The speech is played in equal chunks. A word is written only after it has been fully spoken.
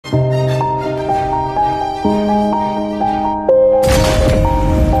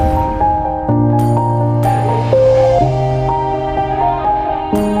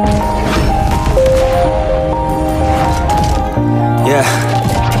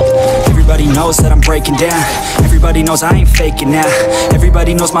Everybody knows that I'm breaking down. Everybody knows I ain't faking now.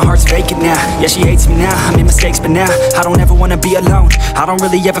 Everybody knows my heart's vacant now. Yeah, she hates me now, I made mistakes, but now I don't ever wanna be alone. I don't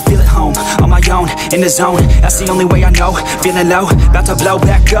really ever feel at home. On my own, in the zone, that's the only way I know. Feeling low, about to blow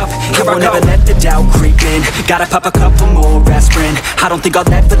back up. Here I never let the doubt creep in. Gotta pop a couple more aspirin. I don't think I'll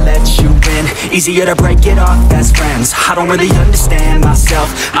ever let you in. Easier to break it off best friends. I don't really understand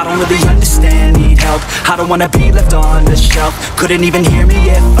myself. I don't really understand, need help. I don't wanna be left on the shelf. Couldn't even hear me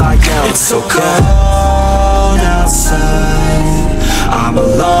if I yelled. It's so cold outside, I'm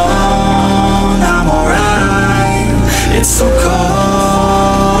alone, I'm alright. It's so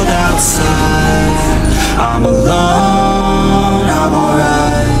cold outside, I'm alone, I'm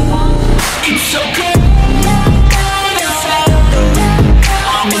alright. It's so cold outside,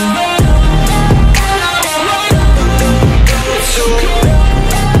 I'm alone, I'm alright. It's so cold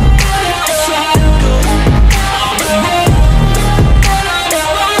outside, I'm alone.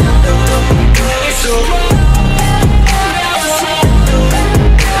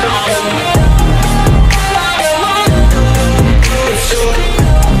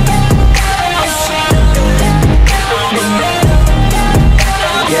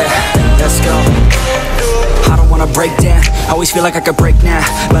 Break down, I always feel like I could break now,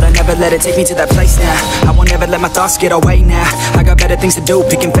 but I never let it take me to that place now. I won't ever let my thoughts get away now. I got better things to do,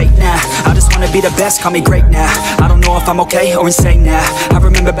 picking fate now. I just wanna be the best, call me great now. I don't know if I'm okay or insane now. I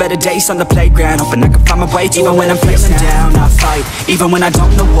remember better days on the playground, hoping I can find my way. Even when I'm feeling down, I fight. Even when I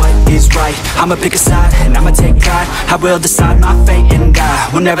don't know what is right, I'ma pick a side and I'ma take pride. I will decide my fate and I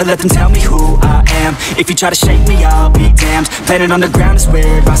will never let them tell me who I am. If you try to shake me, I'll be damned. Planet on the ground is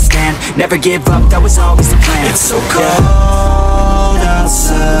where I stand. Never give up, that was always the plan. It's so cold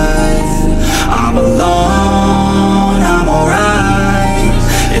outside, I'm alone, I'm alright.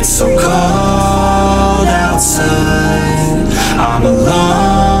 It's so cold outside, I'm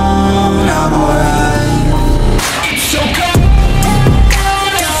alone, I'm alright. It's so cold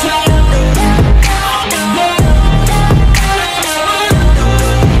outside, I'm alone, I'm alright.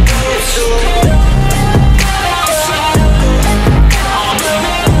 It's so cold outside, I'm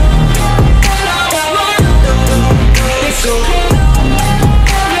alone.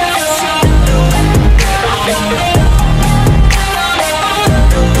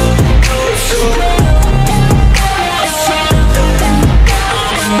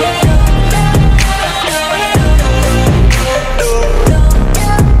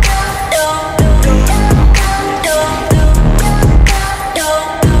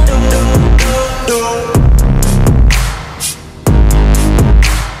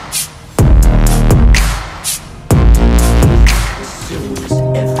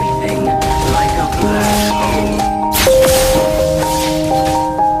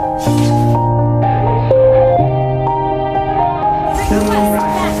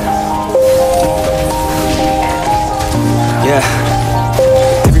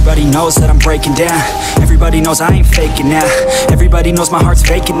 Everybody knows that I'm breaking down. Everybody knows I ain't faking now. Everybody knows my heart's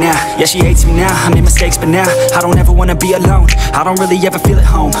vacant now. Yeah, she hates me now, I made mistakes, but now I don't ever wanna be alone. I don't really ever feel at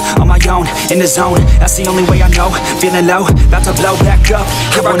home. On my own, in the zone, that's the only way I know. Feeling low, about to blow back up.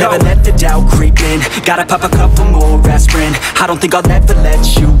 Here I never let the doubt creep in. Gotta pop a couple more aspirin. I don't think I'll ever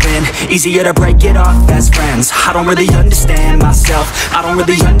let you in. Easier to break it off best friends. I don't really understand myself. I don't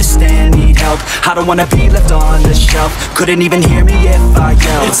really understand, need help. I don't wanna be left on the shelf. Couldn't even hear me if I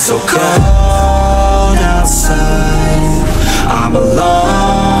yelled. It's so cold outside, I'm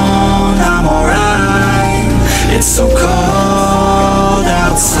alone, I'm alright. It's so cold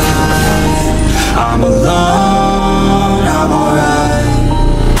outside, I'm alone, I'm alright.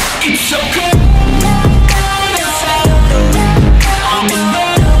 It's so cold outside, I'm alone,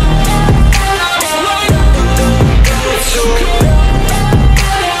 I'm alright. It's so cold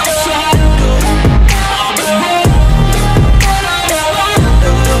outside, I'm alone, I'm alright.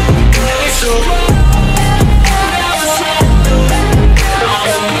 It's so cold.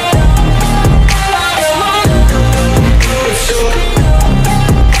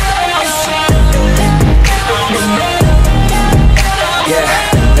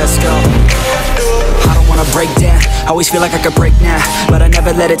 Break down, I always feel like I could break now, but I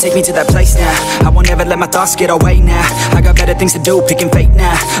never let it take me to that place now. I won't ever let my thoughts get away now. I got better things to do, picking fate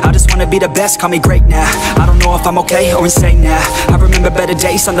now. I just wanna be the best, call me great now. I don't know if I'm okay or insane now. I remember better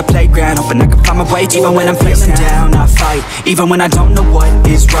days on the playground, hoping I can find my way. Even when I'm feeling down, I fight. Even when I don't know what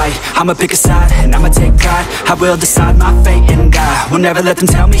is right, I'ma pick a side and I'ma take pride. I will decide my fate and I will never let them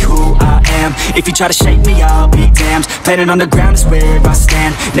tell me who I am. If you try to shake me, I'll be damned. Planet on the ground is where I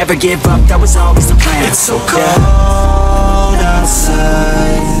stand. Never give up, that was always the plan. It's so cold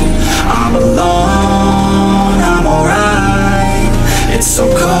outside, I'm alone, I'm alright. It's so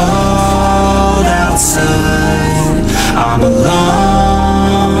cold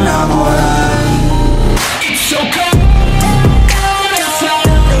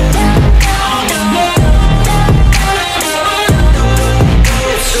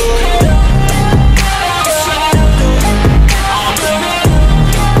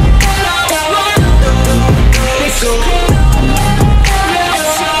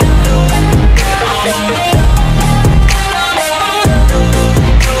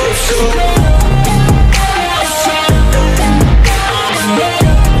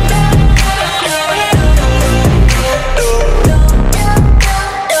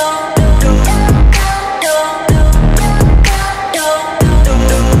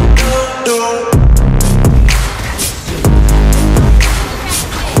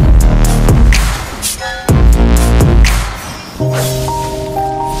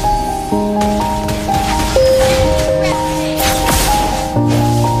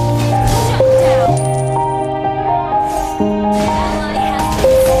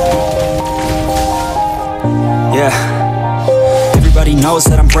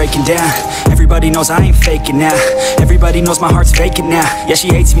breaking down. Everybody knows I ain't faking now. Everybody knows my heart's vacant now. Yeah, she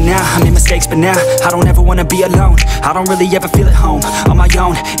hates me now, I made mistakes but now I don't ever wanna be alone. I don't really ever feel at home. On my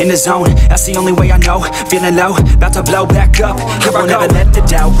own, in the zone, that's the only way I know. Feeling low, about to blow back up. Here I never let the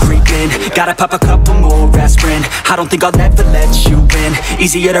doubt creep in. Gotta pop a couple more aspirin. I don't think I'll ever let you in.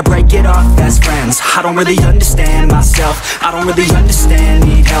 Easier to break it off best friends. I don't really understand myself. I don't really understand,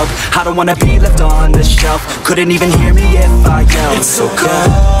 need help. I don't wanna be left on the shelf. Couldn't even hear me if I yelled. It's so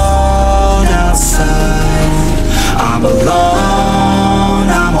cold outside, I'm alone,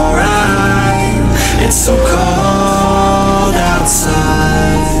 I'm alright. It's so cold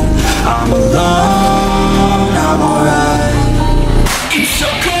outside, I'm alone, I'm alright. It's so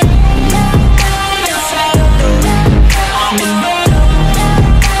cold outside, I'm alone,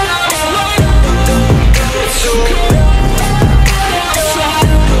 it's so cold outside,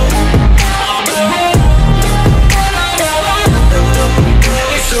 I'm alone,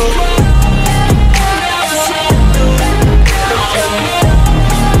 it's so cold.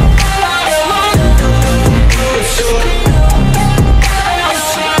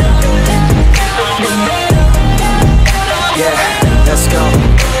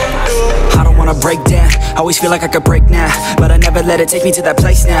 Break down, always feel like I could break now, but I never let it take me to that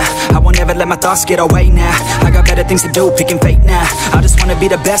place now. I won't ever let my thoughts get away now. I got better things to do, picking fate now. I just wanna be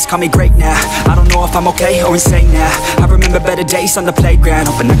the best, call me great now. I don't know if I'm okay or insane now. I remember better days on the playground,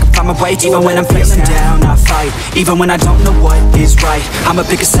 hoping I can find my way even when I'm feeling down. I fight, even when I don't know what is right. I'ma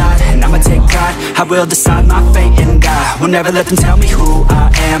pick a side, and I'ma take pride. I will decide my fate and I will never let them tell me who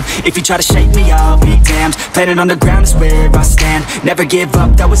I am. If you try to shake me, I'll be damned. Planet on the ground is where I stand. Never give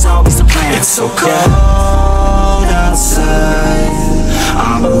up, that was always the plan. It's so cold outside,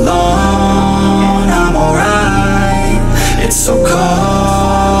 I'm alone, I'm alright. It's so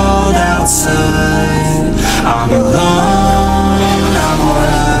cold outside, I'm alone, I'm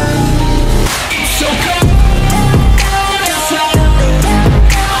alright. It's so cold outside,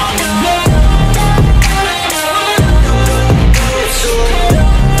 I'm alone, it's so cold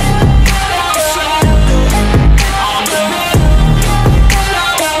outside, I'm alone.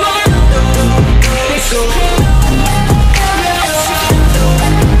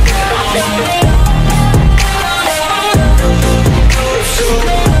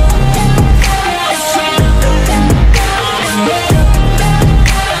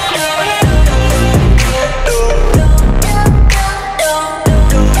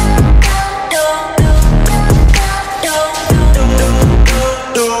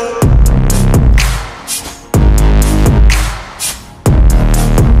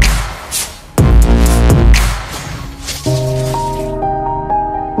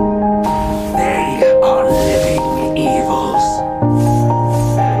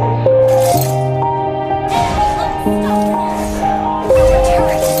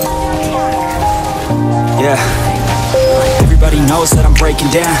 Everybody knows that I'm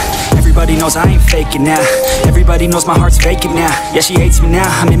breaking down. Everybody knows I ain't faking now. Everybody knows my heart's vacant now. Yeah, she hates me now,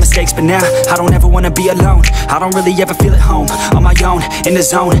 I made mistakes but now I don't ever wanna be alone. I don't really ever feel at home. On my own, in the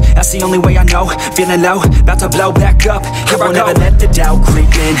zone, that's the only way I know. Feeling low, about to blow back up. Here I never let the doubt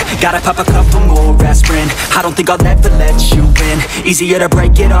creep in. Gotta pop a couple more aspirin. I don't think I'll ever let you in. Easier to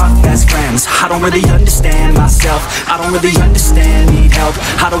break it off best friends. I don't really understand myself. I don't really understand, need help.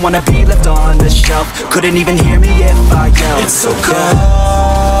 I don't wanna be left on the shelf. Couldn't even hear me if I yelled. It's so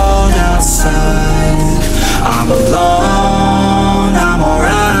cold outside, I'm alone, I'm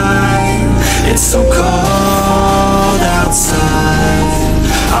alright. It's so cold outside,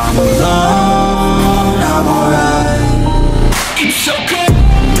 I'm alone, I'm alright. It's so cold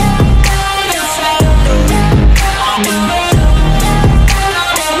outside, I'm alone,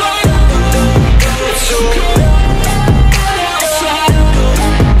 it's so cold outside,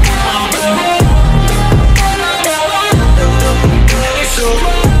 I'm alone, it's so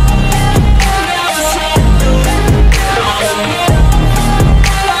cold.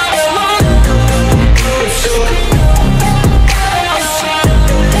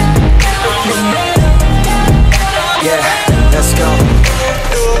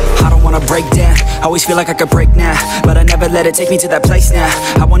 Break down, always feel like I could break now, but I never let it take me to that place now.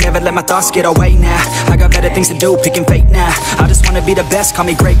 I won't ever let my thoughts get away now. I got better things to do, picking fate now. I just wanna be the best, call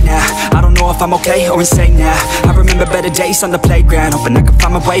me great now. I don't know if I'm okay or insane now. I remember better days on the playground, hoping I can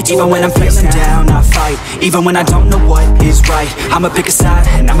find my way even when I'm feeling down. I fight, even when I don't know what is right. I'ma pick a side,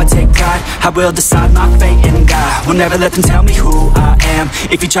 and I'ma take pride. I will decide my fate and I will never let them tell me who I am.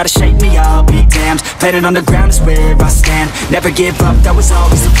 If you try to shake me, I'll be damned. Planet on the ground is where I stand. Never give up, that was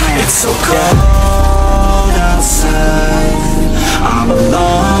always the plan. It's so cold outside, I'm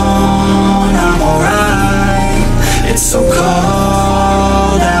alone, I'm alright. It's so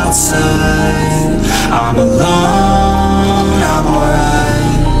cold outside. outside. I'm alone, I'm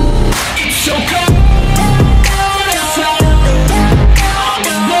alright. It's so cold outside.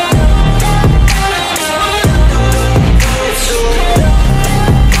 I'm alone. It's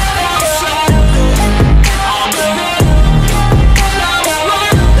so cold outside.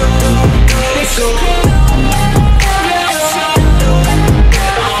 I'm alone. It's so cold outside.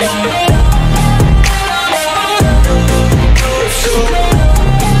 I'm alone.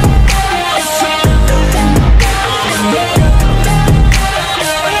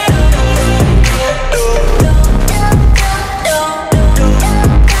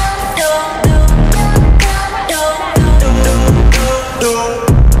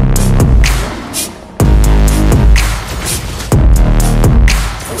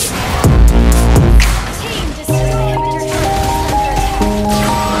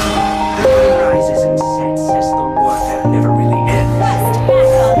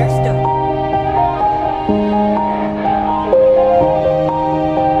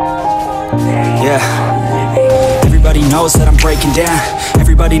 Everybody knows that I'm breaking down.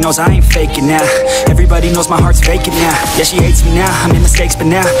 Everybody knows I ain't faking now. Everybody knows my heart's vacant now. Yeah, she hates me now, I made mistakes, but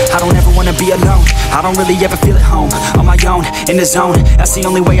now I don't ever wanna be alone. I don't really ever feel at home, on my own, in the zone. That's the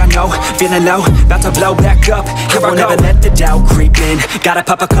only way I know, feeling low, about to blow back up. Here I won't ever let the doubt creep in. Gotta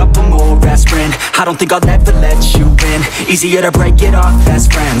pop a couple more aspirin. I don't think I'll ever let you in. Easier to break it off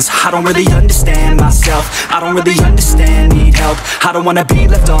best friends. I don't really understand myself, I don't really understand, need help. I don't wanna be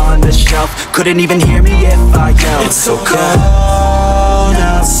left on the shelf. Couldn't even hear me if I yelled. It's so cold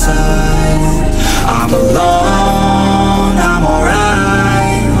outside. I'm alone, I'm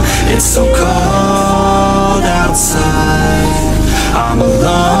alright. It's so cold outside. I'm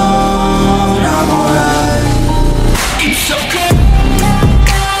alone, I'm alright. It's so cold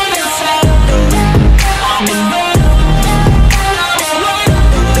outside. I'm alone, I'm alone.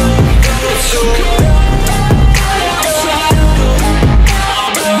 It's so cold outside.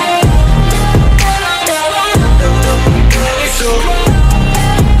 I'm alone. It's so cold.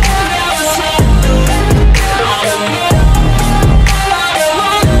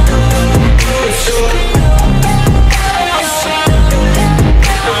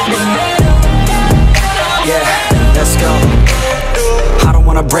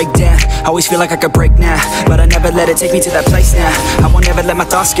 Break down, always feel like I could break now, but I never let it take me to that place now. I won't ever let my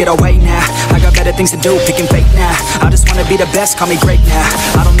thoughts get away now. I got better things to do, picking fate now. I just wanna be the best, call me great now.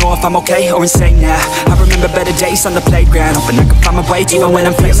 I don't know if I'm okay or insane now. I remember better days on the playground, hoping I can find my way. Even when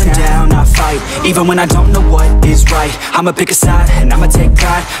I'm feeling down, I fight. Even when I don't know what is right, I'ma pick a side and I'ma take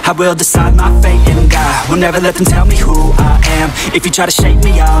pride. I will decide my fate and I will never let them tell me who I am. If you try to shake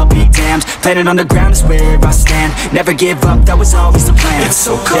me, I'll be damned. Planet on the ground is where I stand. Never give up, that was always the plan. It's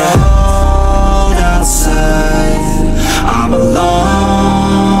so cold outside. I'm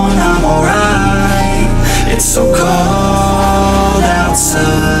alone, I'm alright. It's so cold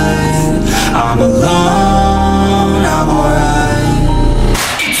outside. I'm alone, I'm alright.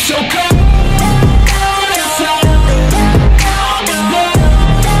 It's so cold outside. I'm alone.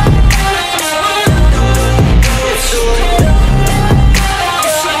 It's so cold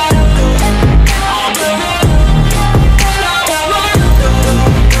outside. I'm alone.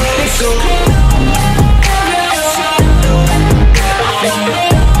 It's so cold outside.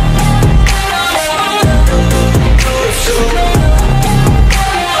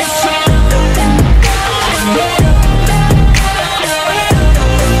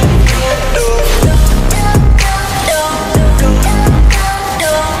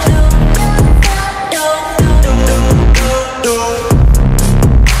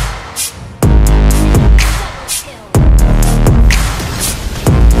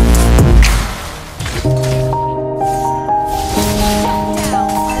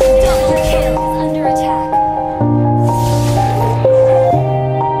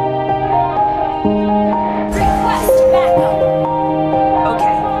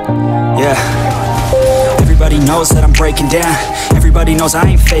 Everybody knows that I'm breaking down. Everybody knows I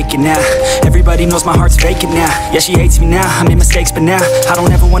ain't faking now. Everybody knows my heart's vacant now. Yeah, she hates me now, I made mistakes, but now I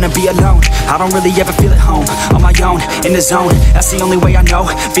don't ever wanna be alone. I don't really ever feel at home, on my own, in the zone. That's the only way I know,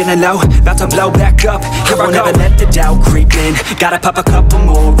 feeling low, about to blow back up. Here I won't ever let the doubt creep in. Gotta pop a couple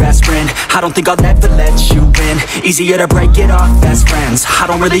more aspirin. I don't think I'll ever let you in. Easier to break it off best friends. I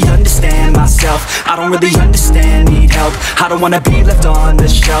don't really understand myself, I don't really understand, need help. I don't wanna be left on the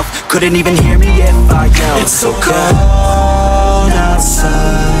shelf. Couldn't even hear me if I yelled. It's so cold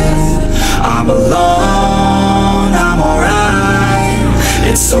outside. I'm alone, I'm alright.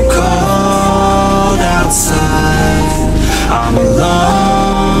 It's so cold outside. I'm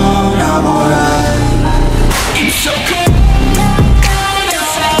alone, I'm alright. It's so cold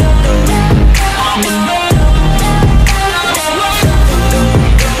outside.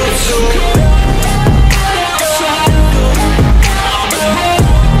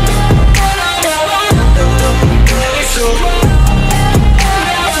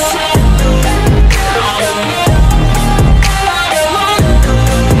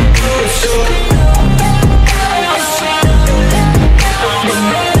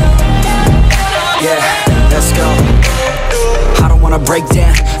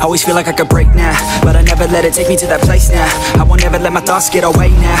 always feel like I could break now, but I never let it take me to that place now. I won't ever let my thoughts get away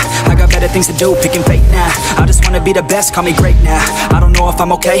now. I got better things to do, picking fate now. I just wanna be the best, call me great now. I don't know if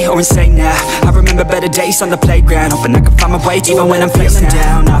I'm okay or insane now. I remember better days on the playground, hoping I can find my way even when I'm feeling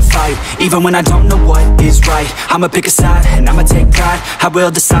down. I fight, even when I don't know what is right. I'ma pick a side, and I'ma take pride. I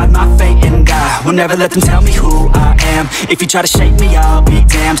will decide my fate and I will never let them tell me who I am. If you try to shake me, I'll be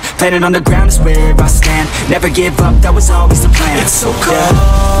damned. Planet on the ground is where I stand. Never give up, that was always the plan. It's so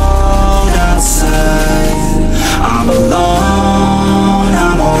cold outside, I'm alone,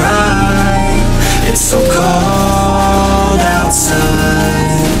 I'm alright. It's so cold outside,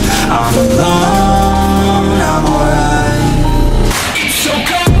 I'm alone, I'm alright. It's so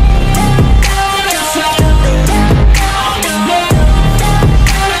cold outside, I'm alone.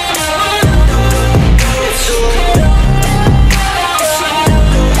 It's so cold outside,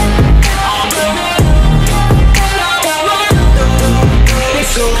 I'm alone.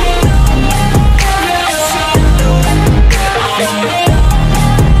 It's so cold.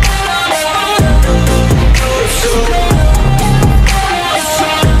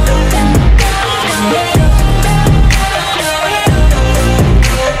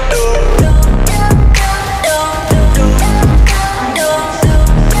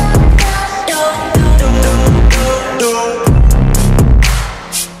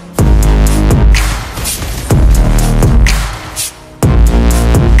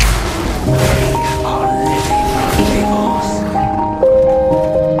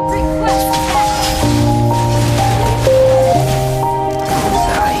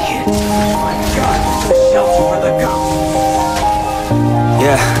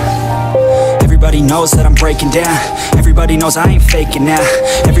 Everybody knows that I'm breaking down. Everybody knows I ain't faking now.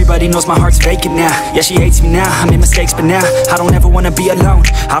 Everybody knows my heart's vacant now. Yeah, she hates me now, I made mistakes but now I don't ever wanna be alone.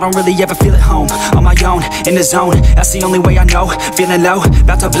 I don't really ever feel at home. On my own, in the zone, that's the only way I know. Feeling low,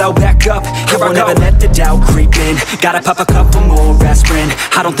 about to blow back up. Here I won't ever let the doubt creep in. Gotta pop a couple more aspirin.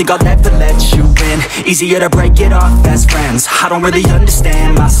 I don't think I'll ever let you in. Easier to break it off best friends. I don't really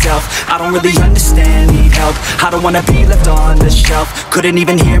understand myself. I don't really understand, need help. I don't wanna be left on the shelf. Couldn't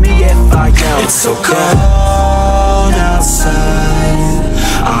even hear me if I yelled. It's so cold outside,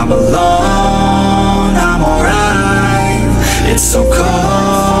 I'm alone, I'm alright. It's so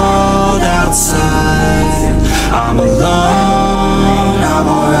cold outside, I'm alone, I'm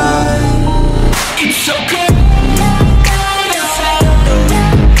alright. It's so cold outside,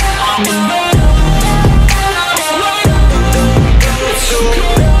 I'm alone, I'm alone. It's so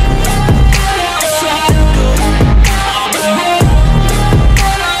cold outside, I'm alone.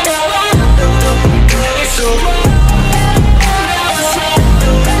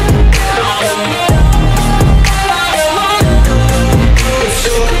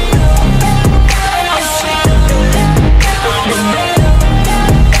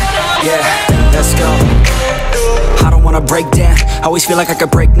 Break down, always feel like I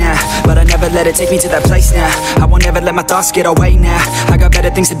could break now, but I never let it take me to that place now. I won't ever let my thoughts get away now. I got better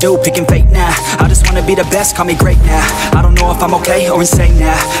things to do, picking fate now. I just wanna be the best, call me great now. I don't know if I'm okay or insane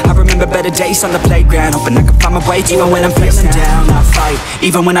now. I remember better days on the playground, hoping I can find my way even when I'm feeling down. I fight,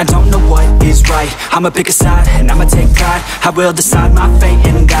 even when I don't know what is right. I'ma pick a side, and I'ma take pride. I will decide my fate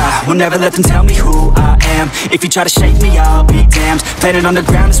and I will never let them tell me who I am. If you try to shake me, I'll be damned. Planet on the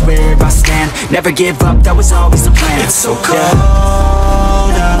ground is where I stand. Never give up, that was always the plan. It's so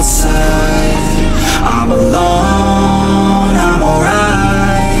cold outside, I'm alone, I'm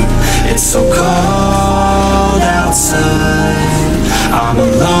alright. It's so cold outside, I'm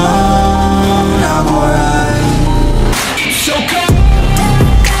alone, I'm alright. It's so cold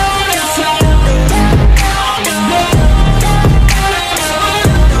outside, I'm alone,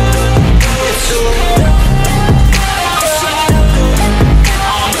 it's so cold outside,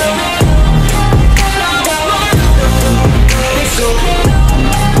 I'm alone. It's so cold.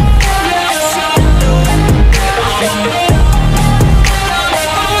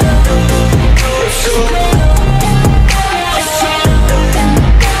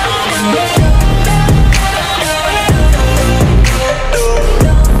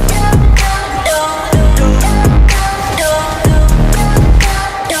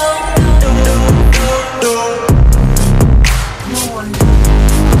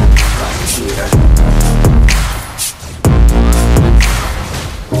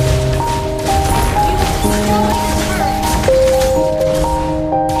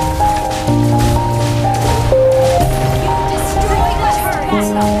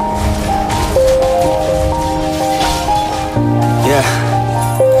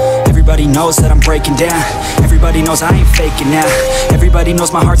 Everybody knows that I'm breaking down. Everybody knows I ain't faking now. Everybody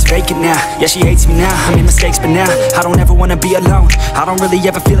knows my heart's vacant now. Yeah, she hates me now, I made mistakes but now I don't ever wanna be alone. I don't really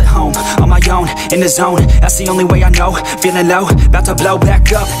ever feel at home. On my own, in the zone, that's the only way I know. Feeling low, about to blow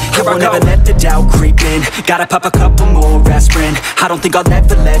back up. Here I won't ever let the doubt creep in. Gotta pop a couple more aspirin. I don't think I'll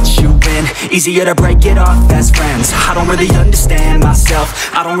ever let you in. Easier to break it off best friends. I don't really understand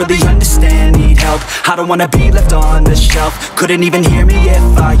myself. I don't really understand, need help. I don't wanna be left on the shelf. Couldn't even hear me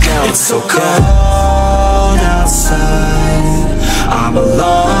if I yelled. It's so cold